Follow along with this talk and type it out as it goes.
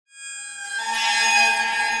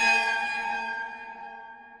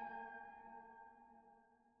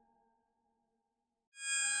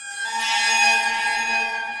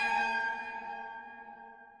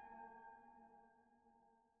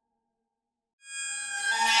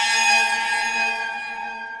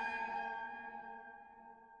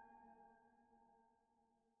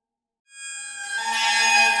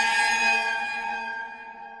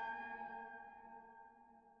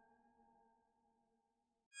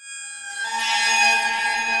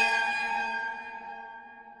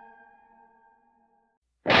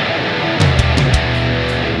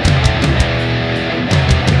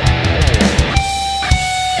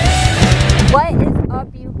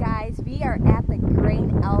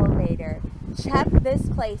Horrifying elevator. Check this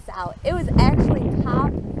place out. It was actually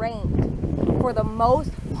top ranked for the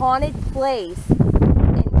most haunted place in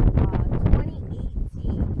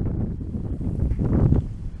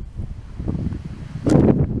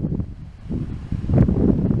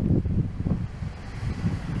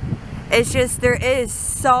It's just, there is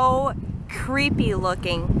so creepy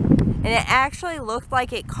looking. And it actually looked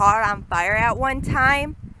like it caught on fire at one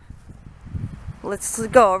time. Let's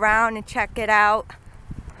go around and check it out,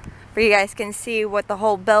 where you guys can see what the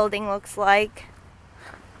whole building looks like.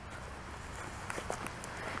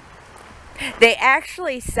 They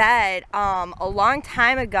actually said a long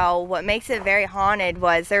time ago what makes it very haunted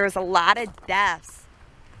was there was a lot of deaths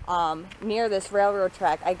near this railroad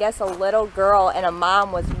track. I guess a little girl and a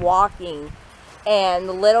mom was walking, and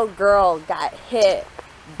the little girl got hit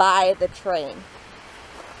by the train.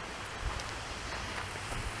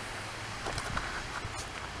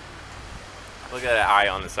 Look at that eye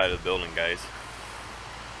on the side of the building, guys.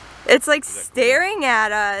 It's like staring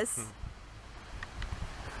at us.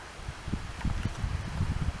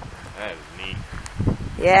 That is neat.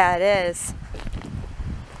 Yeah, it is.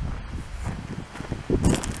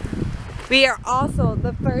 We are also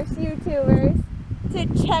the first YouTubers to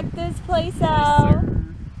check this place out.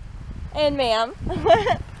 And ma'am.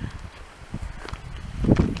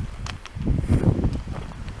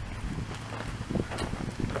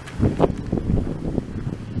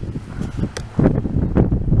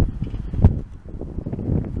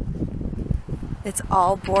 It's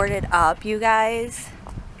all boarded up, you guys.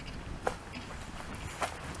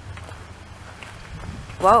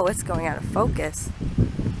 Whoa, it's going out of focus.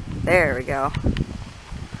 There we go.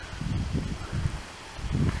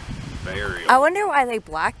 Very I wonder why they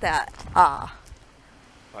blocked that.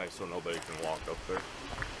 Probably so nobody can walk up there.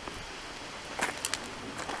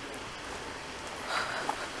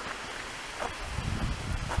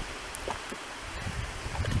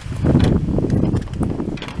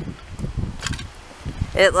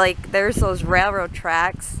 It like, there's those railroad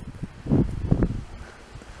tracks.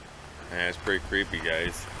 Yeah, it's pretty creepy,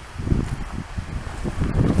 guys.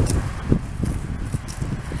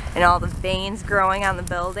 And all the veins growing on the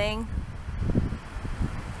building.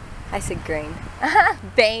 I said green.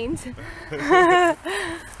 Veins. She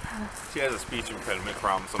has a speech impediment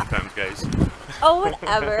problem sometimes, guys. Oh,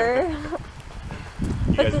 whatever.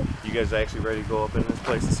 You guys actually ready to go up in this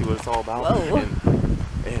place and see what it's all about? Whoa.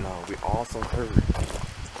 And we also heard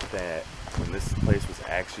that when this place was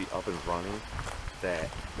actually up and running, that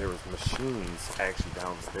there was machines actually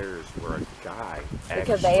downstairs where a guy The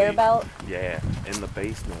conveyor belt? Yeah, in the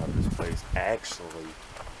basement of this place actually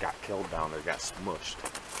got killed down there, got smushed.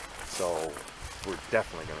 So we're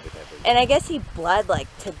definitely gonna get that video. And I guess he bled like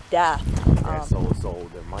to death. Yeah, so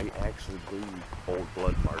there might actually be old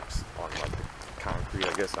blood marks on like the concrete.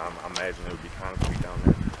 I guess I'm imagining it would be concrete down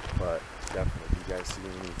there, but definitely, if you guys see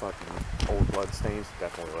any fucking old blood stains,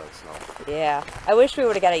 definitely let us know. Yeah, I wish we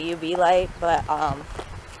would have got a UV light, but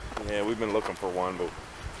yeah, we've been looking for one, but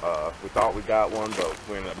we thought we got one, but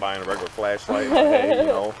we ended up buying a regular flashlight. But hey, you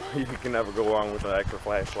know, you can never go wrong with an extra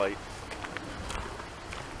flashlight.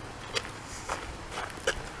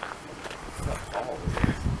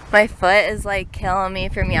 my foot is like killing me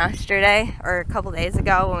from yesterday or a couple days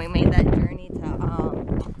ago when we made that journey to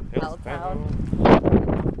Helltown.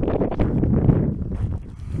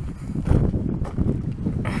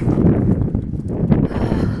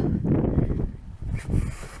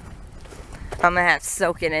 I'm gonna have to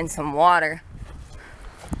soak it in some water.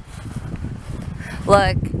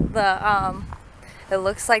 Look, it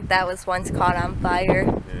looks like that was once caught on fire.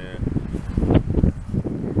 Yeah.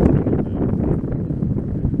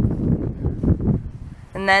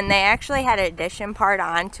 And then they actually had an addition part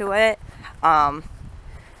onto it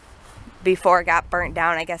before it got burnt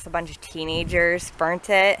down. I guess a bunch of teenagers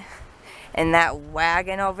burnt it. And that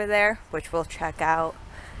wagon over there, which we'll check out,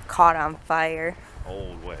 caught on fire.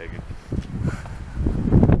 Old wagon.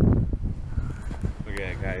 Look at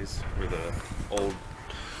that, guys, where the old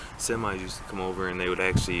semis used to come over and they would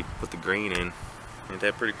actually put the grain in. Ain't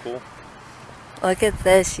that pretty cool? Look at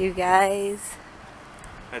this, you guys.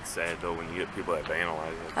 That's sad though when you get people that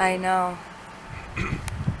vandalize it. I know.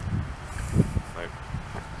 Like,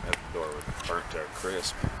 that door was burnt to a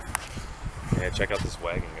crisp. Yeah, check out this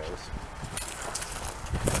wagon, guys.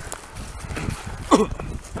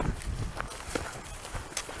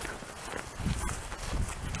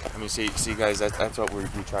 I mean, see guys, that's what we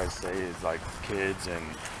try to say is like kids and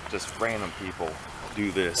just random people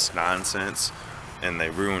do this nonsense and they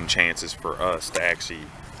ruin chances for us to actually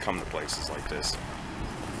come to places like this.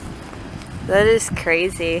 That is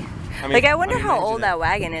crazy. I mean, Like, I wonder how imagine old that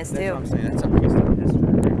wagon is, That's too. what I'm saying. That's a piece of history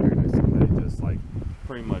right there that somebody just like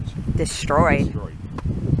pretty much Destroyed.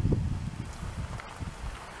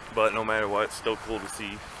 But no matter what, it's still cool to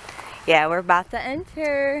see. Yeah, we're about to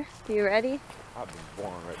enter. You ready? I've been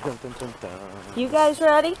born right. Dun, dun, dun, dun. You guys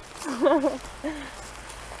ready?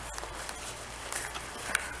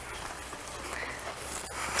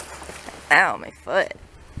 Ow, my foot.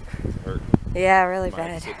 Hurt. Yeah, really Might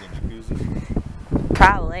bad. sit in the jacuzzi.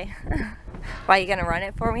 Probably. Why, you gonna run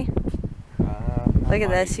it for me? Look at Might.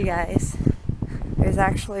 this, you guys. There's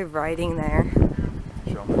actually writing there.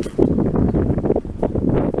 Show me.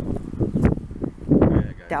 Yeah,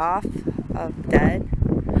 guys. Doff of dead.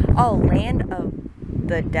 Oh, land of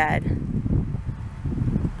the dead.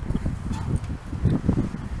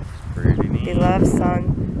 Pretty neat. Beloved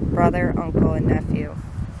son, brother, uncle, and nephew.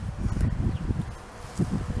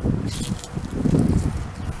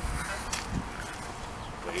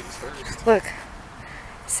 Ladies first. Look,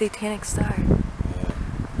 satanic star. Yeah.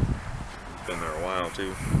 Been there a while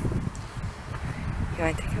too. You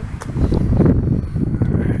want to take over?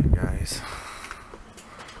 Alright, guys.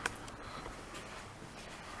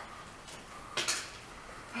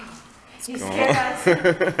 You scared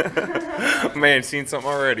us. Man, seen something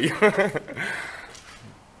already. Do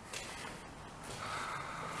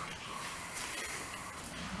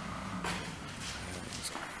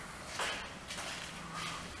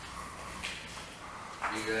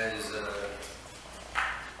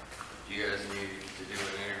you guys need to do an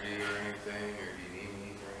interview or anything, or do you need me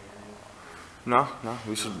for anything? No,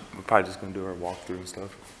 we're probably just gonna do our walkthrough and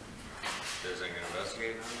stuff. There's like an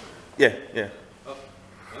investigator on Yeah, yeah. Oh,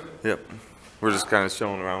 okay. Yep. We're just kind of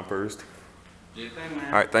showing around first. Do you think, man?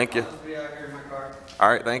 All right, thank you. I'll just be out here in my car. All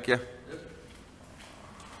right, thank you. Yep.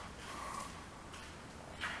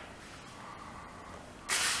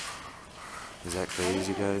 Is that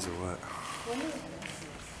crazy, guys, or what?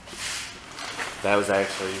 That was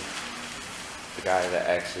actually the guy that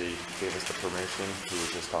actually gave us the permission. He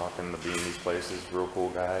was just talking to be in these places. Real cool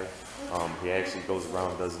guy. He actually goes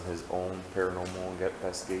around and does his own paranormal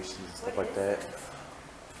investigations and stuff like that.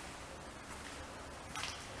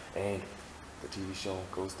 And the TV show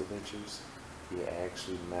Ghost Adventures, he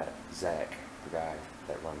actually met Zach, the guy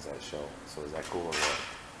that runs that show. So is that cool or what?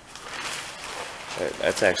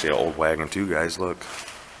 That's actually an old wagon too, guys. Look.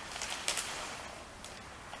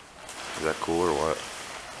 Is that cool or what?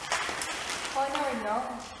 Oh, I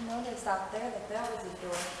never noticed out there that was a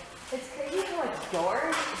door. It's crazy how much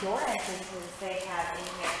door entrances they have in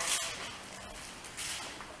here.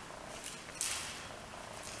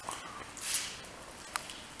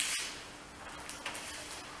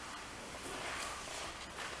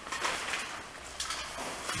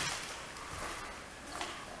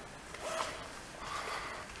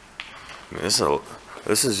 I mean,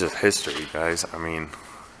 this is just history, guys. I mean,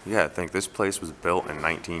 yeah, I think this place was built in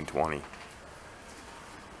 1920.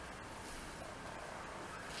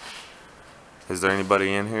 Is there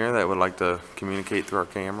anybody in here that would like to communicate through our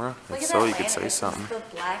camera? If so, you could say something. It's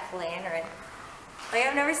the black lantern. Like,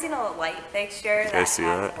 I've never seen a light fixture that see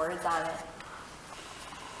has that? words on it.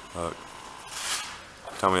 Look.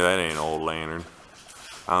 Tell me that ain't an old lantern.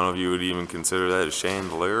 I don't know if you would even consider that a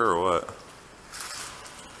chandelier or what.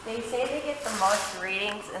 They say they get the most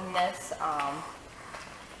readings in this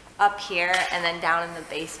up here and then down in the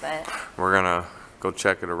basement. We're gonna go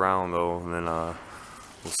check it around though, and then we'll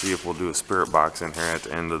see if we'll do a spirit box in here at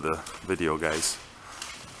the end of the video, guys.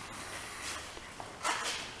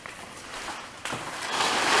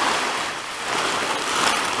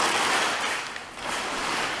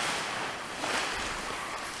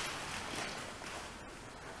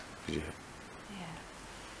 Yeah.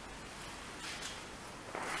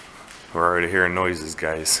 We're already hearing noises,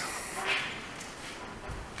 guys.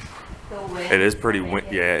 It is pretty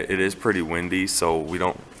it is pretty windy, so we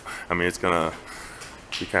don't, I mean, it's gonna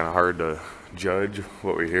be kind of hard to judge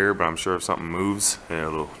what we hear, but I'm sure if something moves,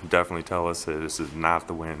 it'll definitely tell us that this is not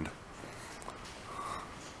the wind.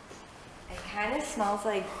 It kind of smells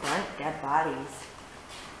like burnt dead bodies.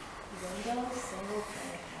 Windows, single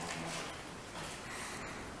pane cabinet.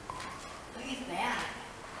 Look at that.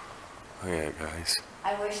 Oh yeah, guys.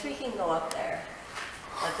 I wish we can go up there,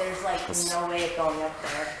 but there's like no way of going up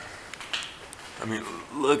there. I mean,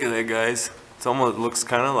 look at that, guys. It almost looks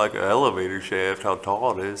kind of like an elevator shaft, how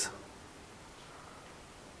tall it is.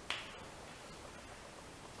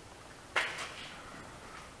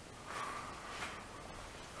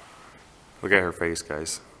 Look at her face,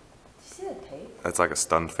 guys. Did you see the tape? That's like a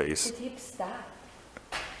stunned face. The tape stopped.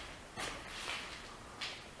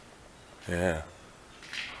 Yeah.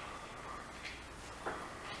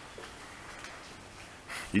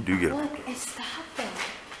 You do get. Look, it stopped them.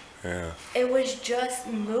 Yeah. It was just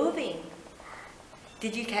moving.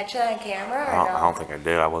 Did you catch that on camera or I no? don't think I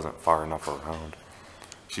did. I wasn't far enough around.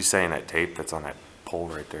 She's saying that tape that's on that pole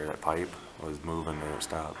right there, that pipe, was moving and it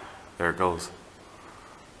stopped. There it goes.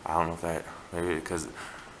 I don't know if that, maybe because.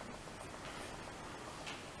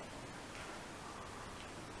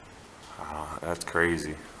 That's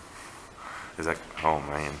crazy. Is that, oh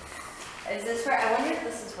man. Is this where, I wonder if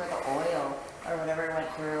this is where the oil or whatever went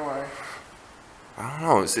through, or? I don't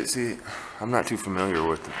know. See, I'm not too familiar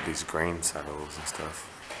with these grain silos and stuff.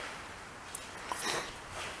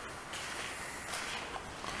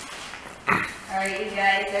 Alright, you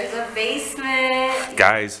guys, there's a basement.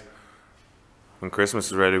 Guys, when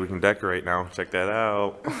Christmas is ready, we can decorate now. Check that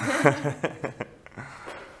out.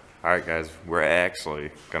 Alright guys, we're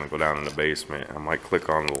actually gonna go down in the basement. I might click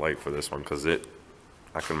on the light for this one because I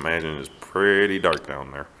can imagine it's pretty dark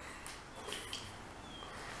down there.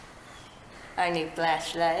 Our new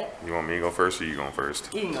flashlight. You want me to go first or you going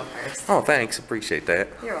first? You can go first. Oh, thanks. Appreciate that.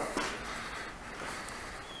 You're welcome.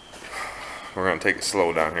 We're gonna take it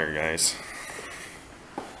slow down here, guys.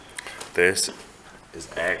 This is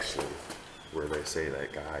actually where they say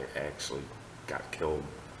that guy actually got killed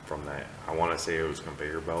from that. I want to say it was a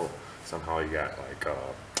conveyor belt. Somehow he got like,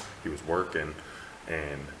 he was working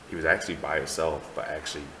and he was actually by himself, but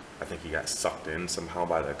actually I think he got sucked in somehow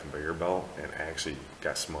by the conveyor belt and actually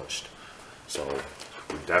got smushed. So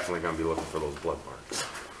we're definitely gonna be looking for those blood marks.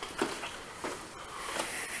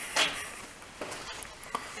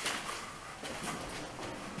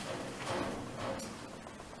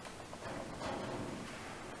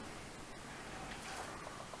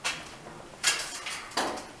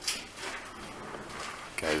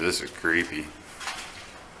 Guys, this is creepy.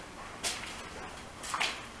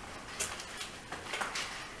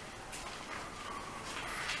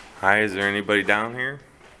 Hi, is there anybody down here?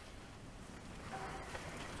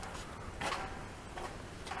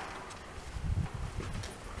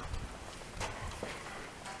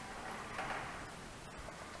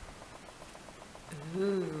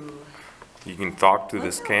 Ooh. You can talk to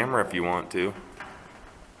this camera if you want to.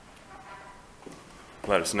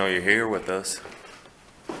 Let us know you're here with us.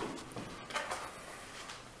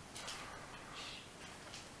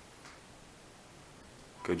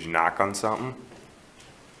 Could you knock on something?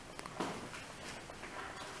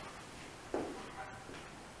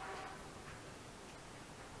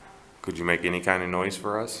 Could you make any kind of noise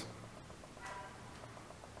for us?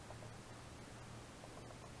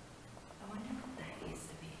 I wonder what that used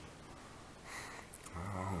to be.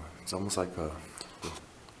 Oh, it's almost like a, do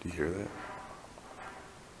you hear that?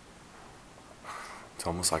 It's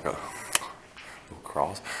almost like a little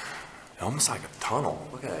cross. Almost like a tunnel.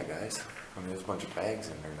 Look at that, guys. I mean, there's a bunch of bags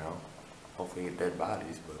in there now. Hopefully get dead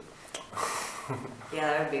bodies, but. Yeah,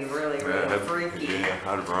 that would be really, really freaky. Yeah,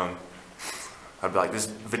 I'd run. I'd be like, this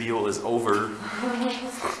video is over.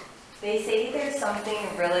 They say there's something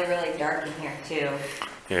really, really dark in here too.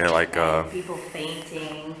 Yeah, like people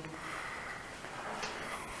fainting.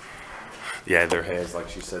 Yeah, there has, like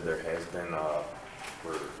she said, there has been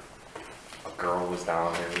where a girl was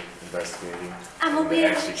down here investigating. And they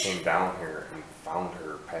actually came down here and found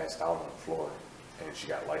her passed out on the floor, and she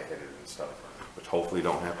got lightheaded and stuff, which hopefully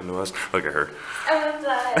don't happen to us. Look at her. I'm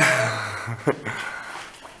flying.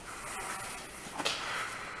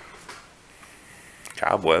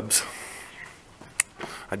 Cobwebs.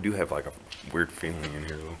 I do have like a weird feeling in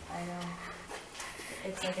here though. I know.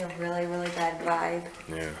 It's like a really, really bad vibe.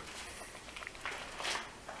 Yeah.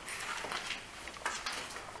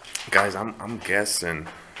 Guys, I'm guessing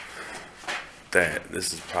that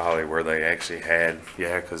this is probably where they actually had,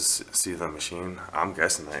 yeah, because see the machine? I'm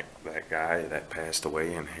guessing that guy that passed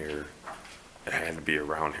away in here, it had to be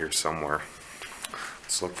around here somewhere.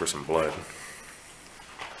 Let's look for some blood.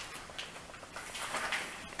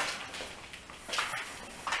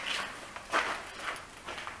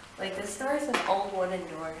 Like this door is an old wooden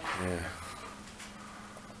door. Yeah.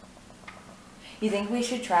 You think we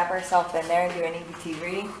should trap ourselves in there and do an EBT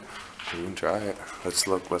reading? We can try it. Let's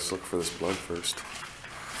look for this blood first.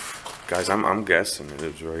 Guys, I'm guessing it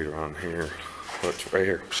is right around here. What's right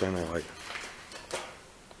here? Shine that light.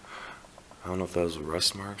 I don't know if those are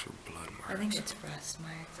rust marks or blood marks. I think it's rust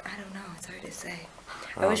marks. I don't know. It's hard to say.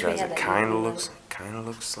 I wish we had that. It kind of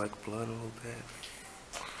looks like blood a little bit.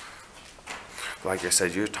 Like I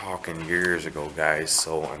said, you're talking years ago, guys.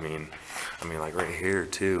 So I mean, like right here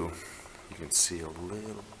too, you can see a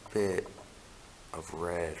little bit of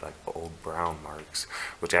red, like old brown marks.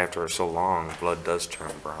 Which after so long, blood does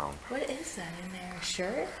turn brown. What is that in there? A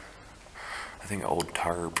shirt? I think old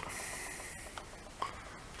tarp.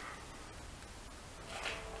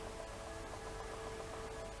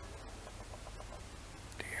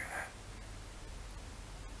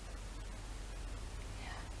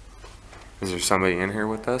 Is there somebody in here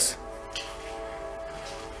with us?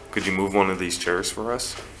 Could you move one of these chairs for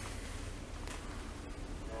us?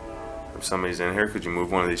 If somebody's in here, could you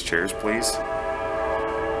move one of these chairs, please?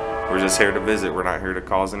 We're just here to visit. We're not here to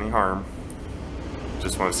cause any harm.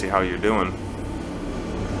 Just want to see how you're doing.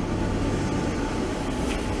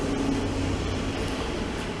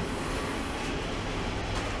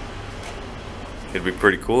 It'd be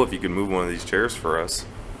pretty cool if you could move one of these chairs for us.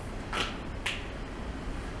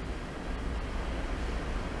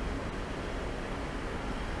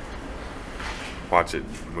 Watch it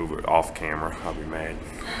move it off camera. I'll be mad.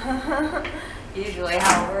 Usually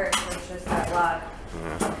how it works, it's just that luck.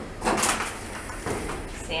 Yeah.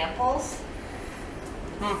 Samples?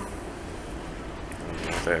 I don't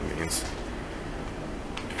know what that means.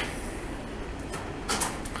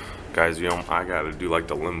 Guys, I gotta do like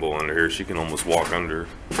the limbo under here. She can almost walk under.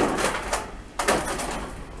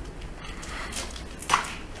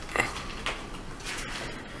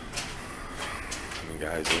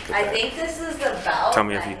 Guys, look at I that. think this is the belt Tell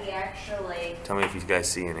me if that you- he actually... Tell me if you guys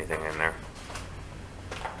see anything in there.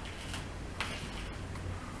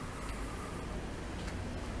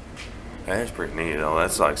 That's pretty neat though.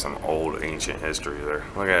 That's like some old ancient history there.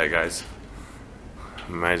 Look at it, guys.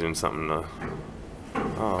 Imagine something to...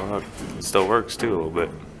 Oh, look. It still works too a little bit.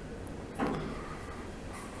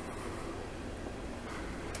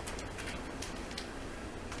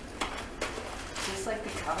 Just like the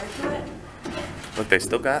cover to it? Look, they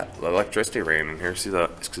still got electricity ran in here. See the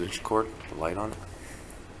extension cord? The light on it?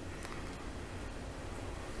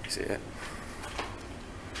 You see it?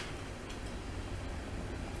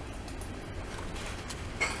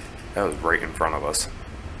 That was right in front of us.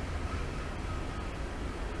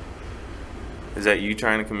 Is that you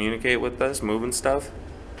trying to communicate with us, moving stuff?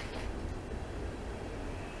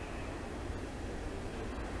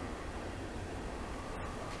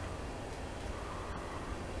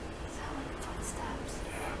 Footsteps.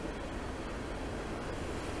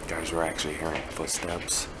 Guys, we're actually hearing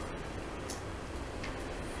footsteps.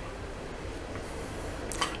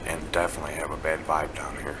 And definitely have a bad vibe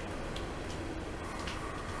down here.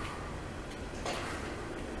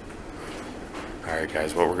 Alright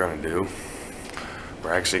guys, what we're gonna do,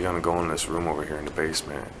 we're actually gonna go in this room over here in the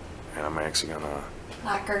basement, and I'm actually gonna...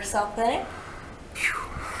 Lock herself in it?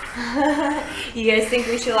 You guys think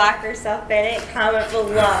we should lock herself in it? Comment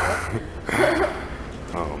below.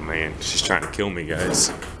 Oh man, she's trying to kill me,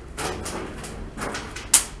 guys.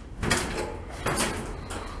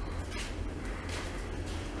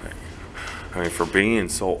 I mean, for being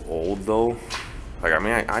so old though, like, I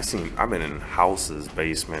mean, I've been in houses,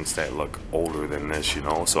 basements that look older than this, you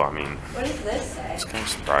know, so I mean, What does this say? it's kind of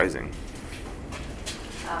surprising.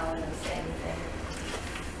 Oh, it doesn't say anything.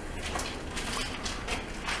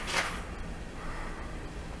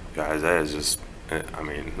 Guys, that is just, I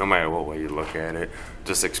mean, no matter what way you look at it,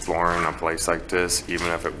 just exploring a place like this,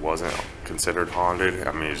 even if it wasn't considered haunted,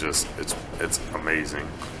 I mean, it's just, it's amazing.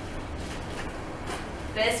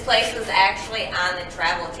 This place was actually on the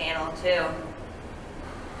Travel Channel too.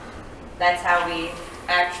 That's how we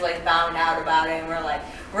actually found out about it, and we're like,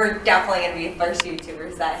 we're definitely gonna be the first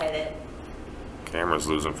YouTubers that hit it. Camera's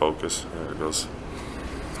losing focus. There it goes.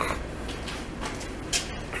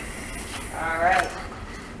 Alright.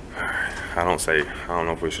 I don't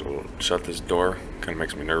know if we should shut this door. Kind of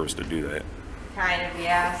makes me nervous to do that. Kind of,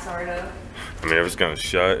 yeah, sort of. I mean, if it's gonna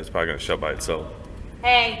shut, it's probably gonna shut by itself.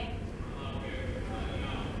 Hey.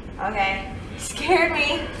 Okay. Scared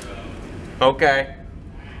me. Okay.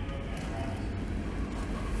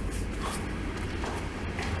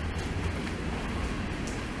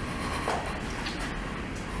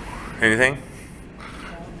 Anything?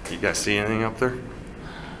 You guys see anything up there?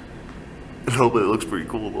 No, but it looks pretty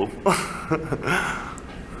cool though. Instead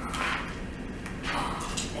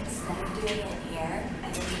of doing it here, I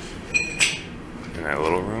think we should do In that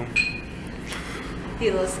little room? He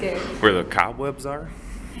a little scared. Where the cobwebs are?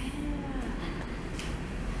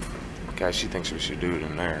 Guys, she thinks we should do it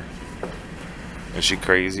in there. Is she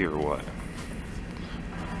crazy or what?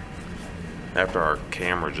 After our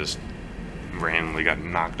camera just randomly got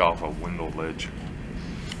knocked off a window ledge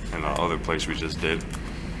in the other place we just did.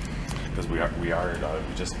 Because we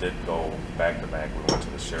just did go back to back. We went to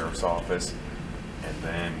the sheriff's office and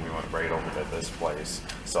then we went right over to this place.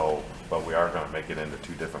 So, but we are going to make it into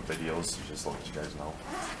 2 different videos, just to let you guys know.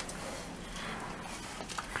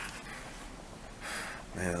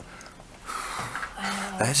 Man,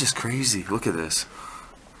 that's just crazy. Look at this.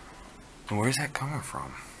 Where's that coming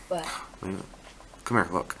from? What? Come here,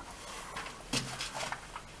 look.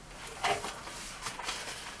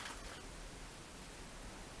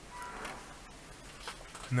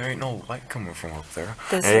 And there ain't no light coming from up there.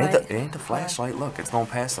 This It light? ain't the flashlight. Look, it's going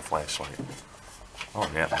past the flashlight. Oh,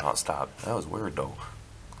 yeah, now it stopped. That was weird, though.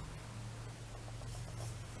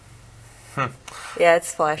 Yeah,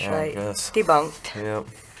 it's flashlight. Yeah, I guess. Debunked. Yep.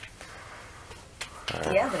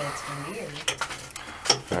 Yeah, but it's weird.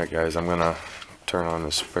 Alright, guys, I'm gonna turn on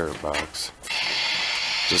the spirit box.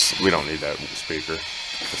 We don't need that speaker.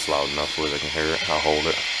 It's loud enough where they can hear it. I'll hold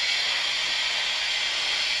it.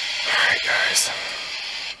 Alright, guys.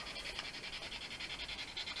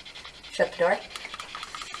 Shut the door.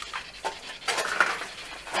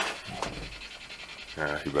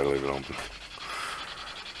 You better leave it open.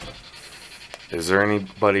 Is there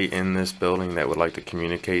anybody in this building that would like to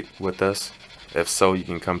communicate with us? If so, you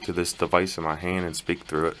can come to this device in my hand and speak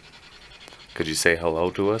through it. Could you say hello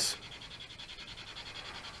to us?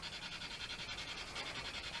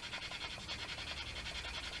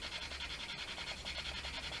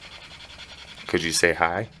 Could you say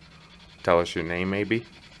hi? Tell us your name, maybe?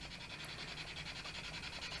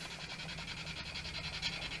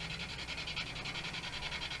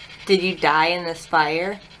 Did you die in this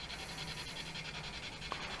fire?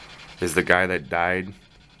 Is the guy that died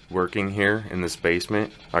working here in this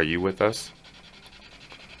basement? Are you with us?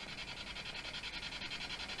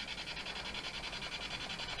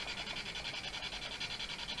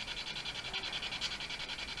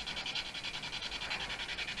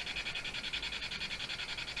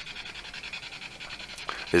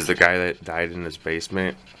 Is the guy that died in this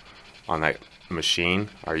basement on that machine?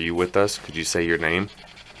 Are you with us? Could you say your name?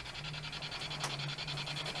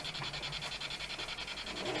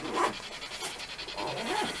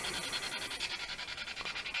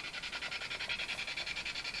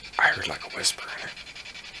 I heard like a whisper in it.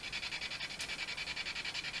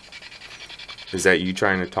 Is that you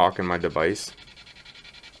trying to talk in my device?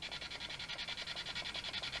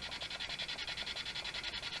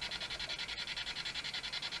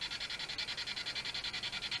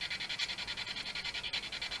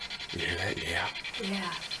 You hear that? Yeah.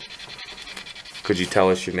 Yeah. Could you tell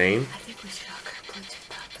us your name? I think we should hook our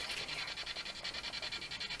Bluetooth up that I can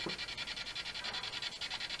hear.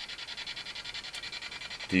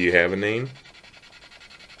 Do you have a name?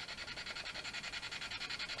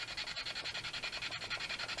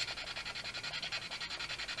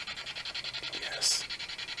 Yes.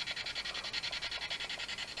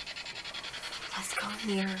 Let's go in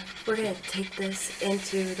here. We're gonna take this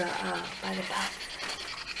into the by the back.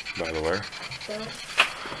 By the way. So,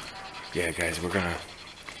 Yeah, guys, we're gonna.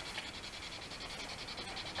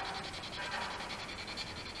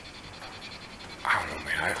 I don't know,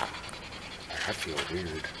 man. I feel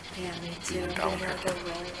weird. yeah, me too. Being I'm down gonna here. have to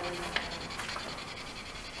really, really.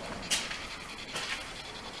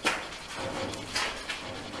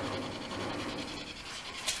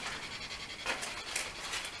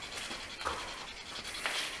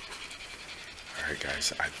 Alright,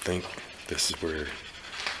 guys, I think this is where,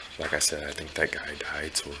 like I said, I think that guy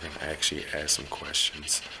died, so we're gonna actually ask some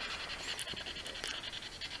questions.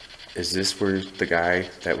 Is this where the guy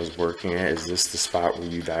that was working at, is this the spot where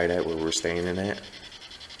you died at, where we're staying in at?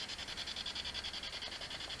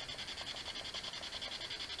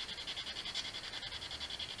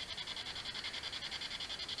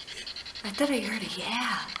 I thought I heard a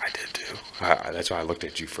yeah. I did too. That's why I looked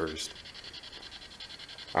at you first.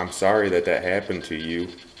 I'm sorry that happened to you.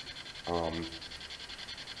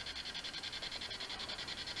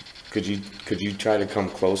 Could you try to come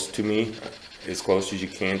close to me, as close as you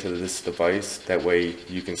can to this device? That way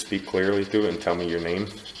you can speak clearly through it and tell me your name.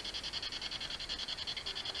 Look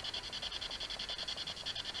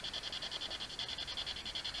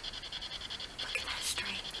at that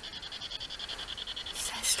string. Is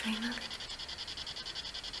that string moving?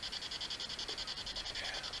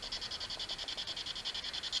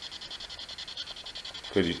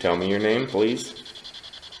 Could you tell me your name, please?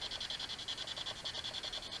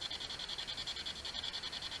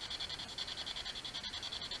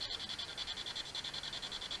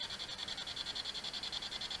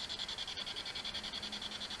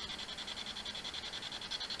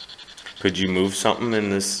 Could you move something in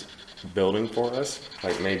this building for us?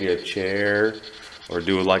 Like maybe a chair, or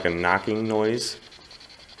do like a knocking noise?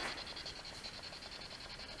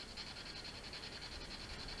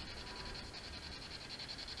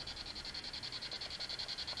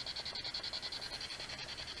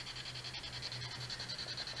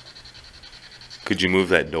 Could you move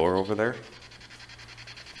that door over there?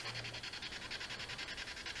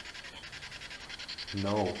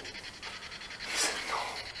 No.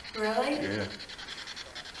 Really? Yeah.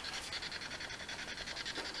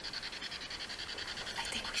 I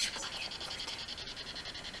think we should plug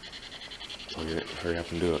in hurry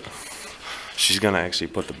up and do it. She's gonna actually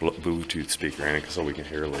put the Bluetooth speaker in it so we can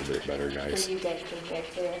hear a little bit better, guys. So you guys can hear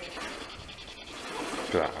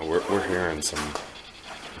too. We're hearing some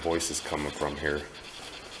voices coming from here.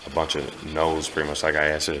 A bunch of no's, pretty much. Like I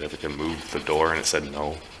asked it if it can move the door, and it said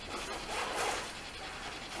no.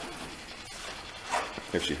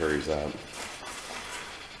 If she hurries up.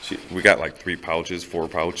 We got like 4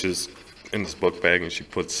 pouches in this book bag, and she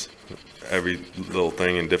puts every little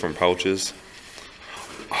thing in different pouches.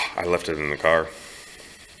 I left it in the car.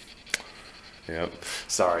 Yep.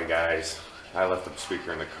 Sorry, guys. I left the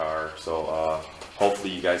speaker in the car, so hopefully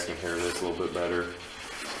you guys can hear this a little bit better.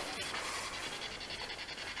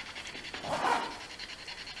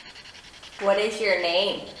 What is your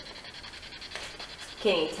name?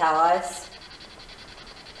 Can you tell us?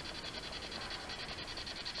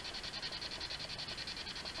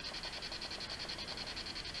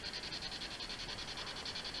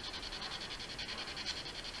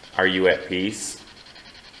 Are you at peace?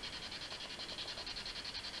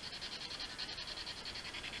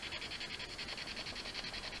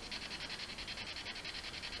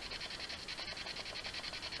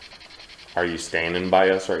 Are you standing by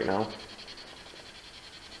us right now?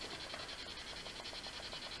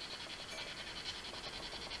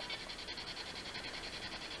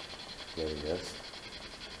 There he is.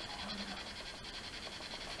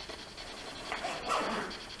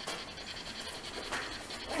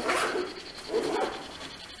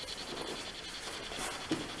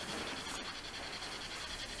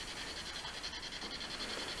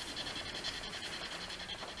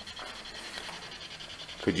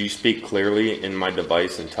 Could you speak clearly in my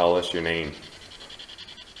device and tell us your name?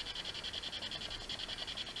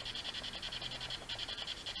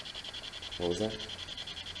 What was that? Did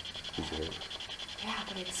you hear it? Yeah,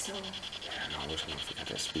 but it's so... Yeah, no, I wish I forgot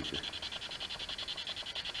that speaker.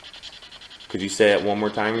 Could you say it one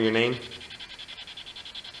more time, your name?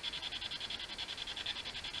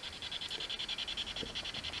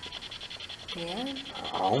 Yeah?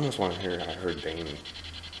 I almost want to hear I heard Danny.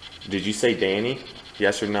 Did you say Danny?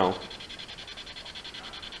 Yes or no?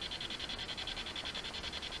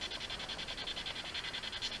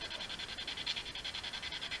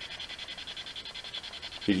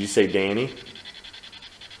 Did you say Danny?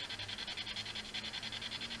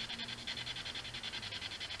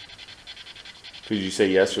 Could you say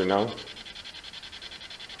yes or no?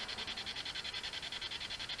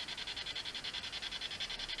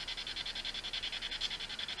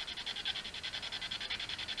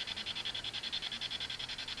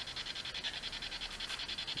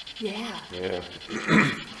 Yeah. Yeah.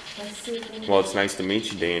 Let's see if we Well, it's nice to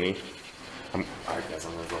meet you, Danny. Alright guys,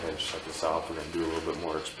 I'm going to go ahead and shut this off. We're going to do a little bit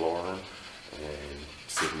more exploring and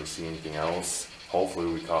see if we see anything else.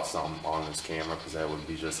 Hopefully we caught something on this camera, because that would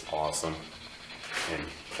be just awesome. And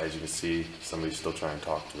as you can see, somebody's still trying to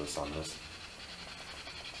talk to us on this.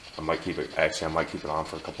 I might keep it on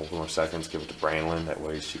for a couple more seconds, give it to Brandlin, that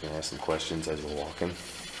way she can ask some questions as we're walking.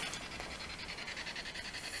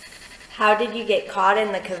 How did you get caught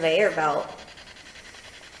in the conveyor belt?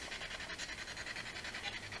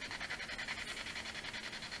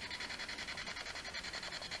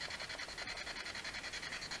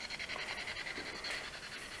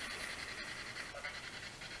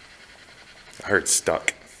 I heard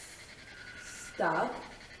stuck. Stuck?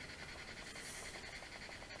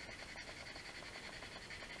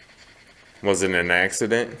 Was it an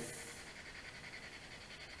accident?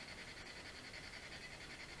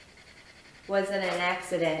 Was it an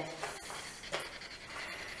accident?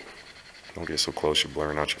 Don't get so close, you're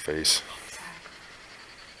blurring out your face.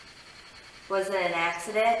 Was it an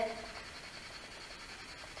accident?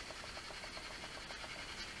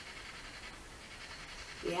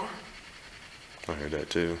 Yeah. I heard that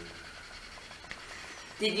too.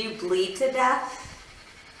 Did you bleed to death?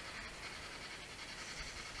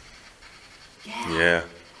 Yeah.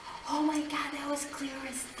 Oh my God, that was clear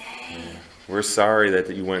as day. Yeah. We're sorry that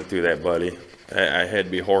you went through that, buddy. I had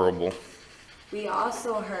to be horrible. We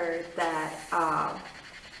also heard that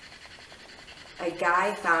a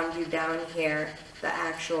guy found you down here, the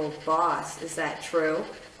actual boss. Is that true?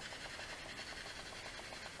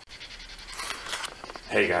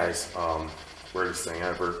 Hey guys, weirdest thing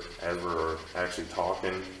ever. As we're actually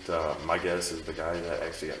talking, my guess is the guy that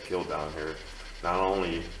actually got killed down here. Not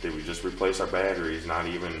only did we just replace our batteries, not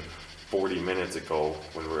even 40 minutes ago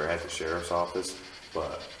when we were at the sheriff's office,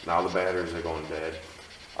 but now the batteries are going dead.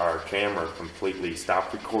 Our camera completely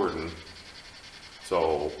stopped recording,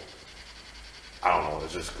 so I don't know,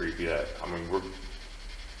 it's just creepy that, I mean,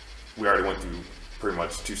 we already went through pretty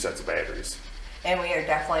much 2 sets of batteries. And we are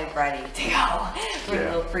definitely ready to go. We're a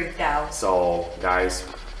little freaked out. So, guys,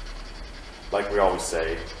 like we always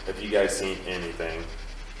say, if you guys seen anything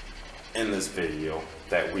in this video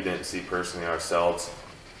that we didn't see personally ourselves,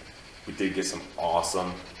 we did get some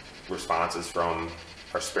awesome responses from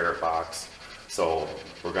our spirit box. So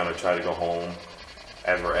we're gonna try to go home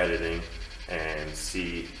as we're editing and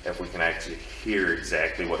see if we can actually hear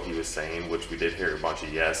exactly what he was saying, which we did hear a bunch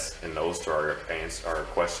of yes and no's to our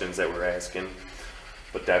questions that we're asking.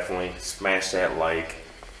 But definitely smash that like,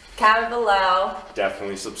 Comment below,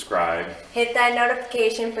 definitely subscribe, hit that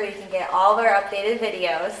notification so you can get all of our updated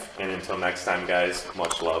videos. and until next time, guys,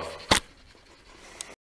 much love.